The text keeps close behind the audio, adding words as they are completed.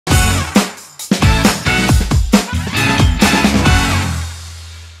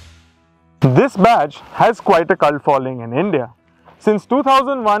This badge has quite a cult following in India. Since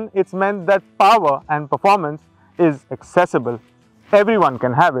 2001, it's meant that power and performance is accessible. Everyone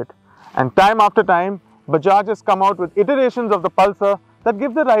can have it. And time after time, Bajaj has come out with iterations of the Pulsar that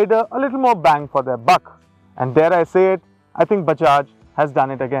give the rider a little more bang for their buck. And dare I say it, I think Bajaj has done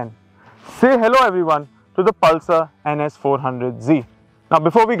it again. Say hello everyone to the Pulsar NS400Z. Now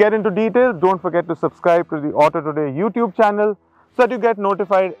before we get into details, don't forget to subscribe to the AutoToday YouTube channel so that you get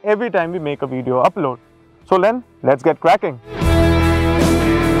notified every time we make a video upload. So then, let's get cracking.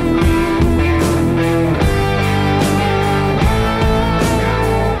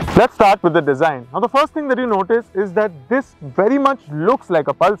 Let's start with the design. Now the first thing that you notice is that this very much looks like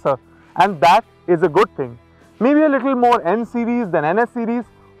a Pulsar, and that is a good thing. Maybe a little more N series than NS series,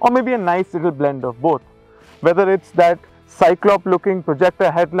 or maybe a nice little blend of both. Whether it's that cyclop looking projector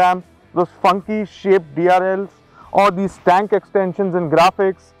headlamp, those funky shaped DRLs, or these tank extensions and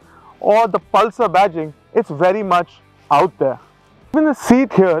graphics, or the Pulsar badging, it's very much out there. Even the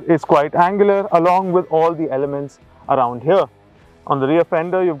seat here is quite angular along with all the elements around here. On the rear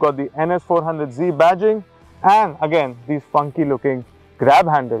fender, you've got the NS400Z badging and again these funky looking grab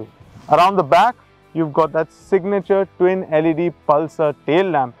handles. Around the back, you've got that signature twin LED Pulsar tail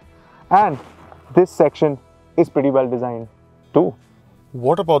lamp, and this section is pretty well designed too.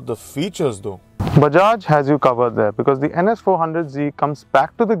 What about the features though? Bajaj has you covered there because the NS400Z comes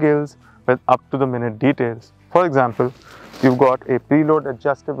packed to the gills with up-to-the-minute details. For example, you've got a preload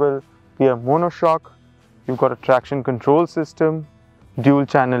adjustable rear monoshock, you've got a traction control system, dual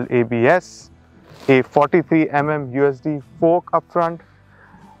channel ABS, a 43mm USD fork up front,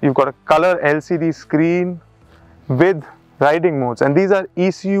 you've got a color LCD screen with riding modes, and these are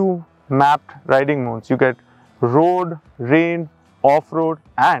ECU mapped riding modes. You get road, rain, off-road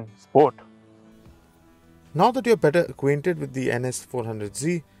and sport. Now that you're better acquainted with the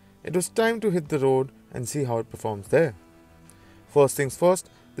NS400Z, it was time to hit the road and see how it performs there. First things first,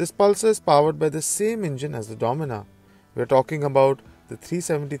 this Pulsar is powered by the same engine as the Dominar. We're talking about the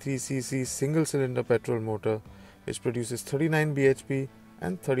 373cc single-cylinder petrol motor which produces 39 bhp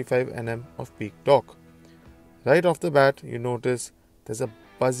and 35 Nm of peak torque. Right off the bat, you notice there's a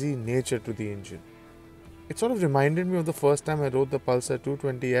buzzy nature to the engine. It sort of reminded me of the first time I rode the Pulsar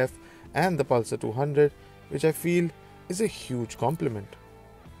 220F and the Pulsar 200, which I feel is a huge compliment.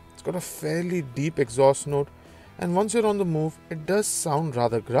 It's got a fairly deep exhaust note, and once you're on the move, it does sound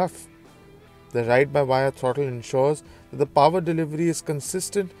rather gruff. The ride-by-wire throttle ensures that the power delivery is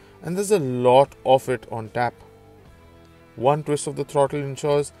consistent and there's a lot of it on tap. One twist of the throttle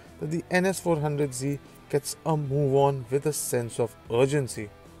ensures that the NS400Z gets a move on with a sense of urgency.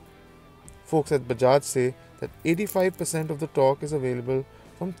 Folks at Bajaj say that 85% of the torque is available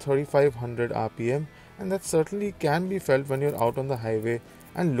from 3500 RPM, and that certainly can be felt when you're out on the highway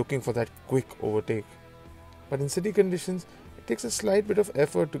and looking for that quick overtake. But in city conditions, it takes a slight bit of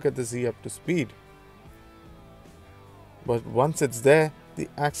effort to get the Z up to speed. But once it's there, the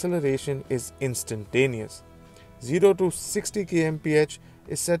acceleration is instantaneous. 0 to 60 kmph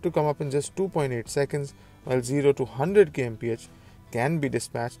is said to come up in just 2.8 seconds, while 0 to 100 kmph can be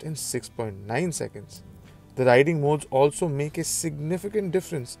dispatched in 6.9 seconds. The riding modes also make a significant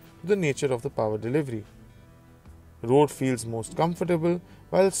difference to the nature of the power delivery. Road feels most comfortable,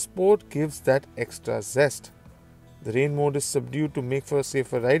 while sport gives that extra zest. The rain mode is subdued to make for a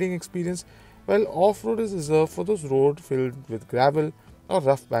safer riding experience, while off-road is reserved for those roads filled with gravel or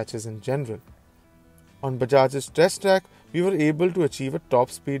rough patches in general. On Bajaj's test track, we were able to achieve a top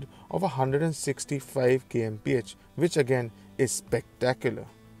speed of 165 kmph, which again is spectacular.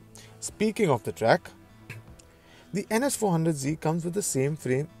 Speaking of the track, the NS400Z comes with the same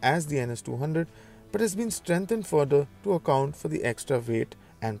frame as the NS200 but has been strengthened further to account for the extra weight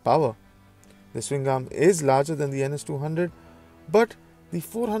and power. The swing arm is larger than the NS200, but the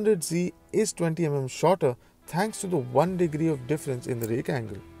 400Z is 20 mm shorter thanks to the 1 degree of difference in the rake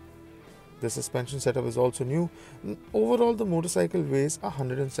angle. The suspension setup is also new, and overall the motorcycle weighs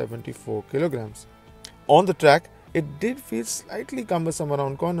 174 kilograms. On the track, it did feel slightly cumbersome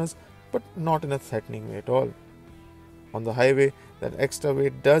around corners, but not in a threatening way at all. On the highway, that extra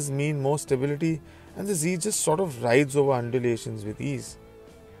weight does mean more stability, and the Z just sort of rides over undulations with ease.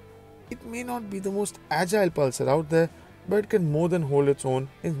 It may not be the most agile Pulsar out there, but it can more than hold its own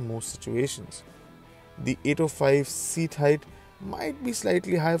in most situations. The 805 seat height might be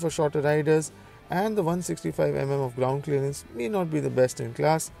slightly high for shorter riders, and the 165 mm of ground clearance may not be the best in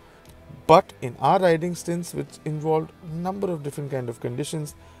class, but in our riding stints which involved a number of different kind of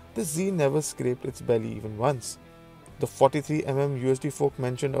conditions, the Z never scraped its belly even once. The 43mm USD fork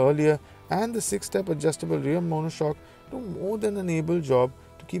mentioned earlier and the 6-step adjustable rear monoshock do more than an able job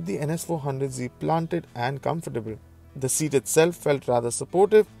to keep the NS400Z planted and comfortable. The seat itself felt rather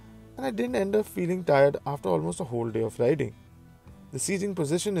supportive, and I didn't end up feeling tired after almost a whole day of riding. The seating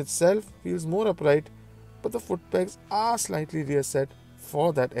position itself feels more upright, but the foot pegs are slightly rear set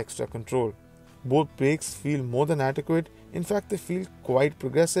for that extra control. Both brakes feel more than adequate. In fact, they feel quite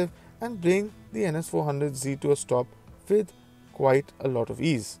progressive and bring the NS400Z to a stop with quite a lot of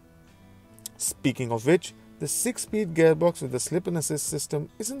ease. Speaking of which, the 6-speed gearbox with the slip and assist system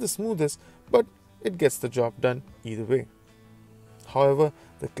isn't the smoothest, but it gets the job done either way. However,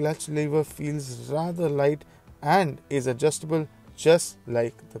 the clutch lever feels rather light and is adjustable just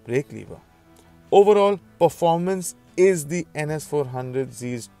like the brake lever. Overall, performance is the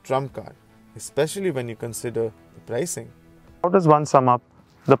NS400Z's trump card, especially when you consider the pricing. How does one sum up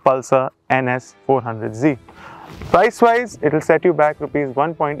the Pulsar NS400Z? Price-wise, it will set you back rupees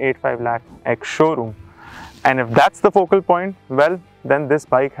 1.85 lakh ex-showroom. And if that's the focal point, well, then this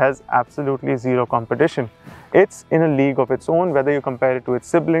bike has absolutely zero competition. It's in a league of its own, whether you compare it to its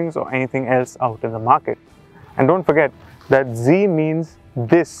siblings or anything else out in the market. And don't forget that Z means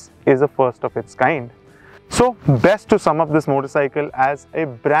this is a first of its kind. So, best to sum up this motorcycle as a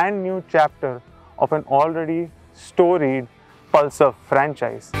brand new chapter of an already storied Pulsar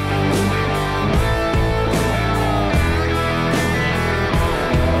franchise.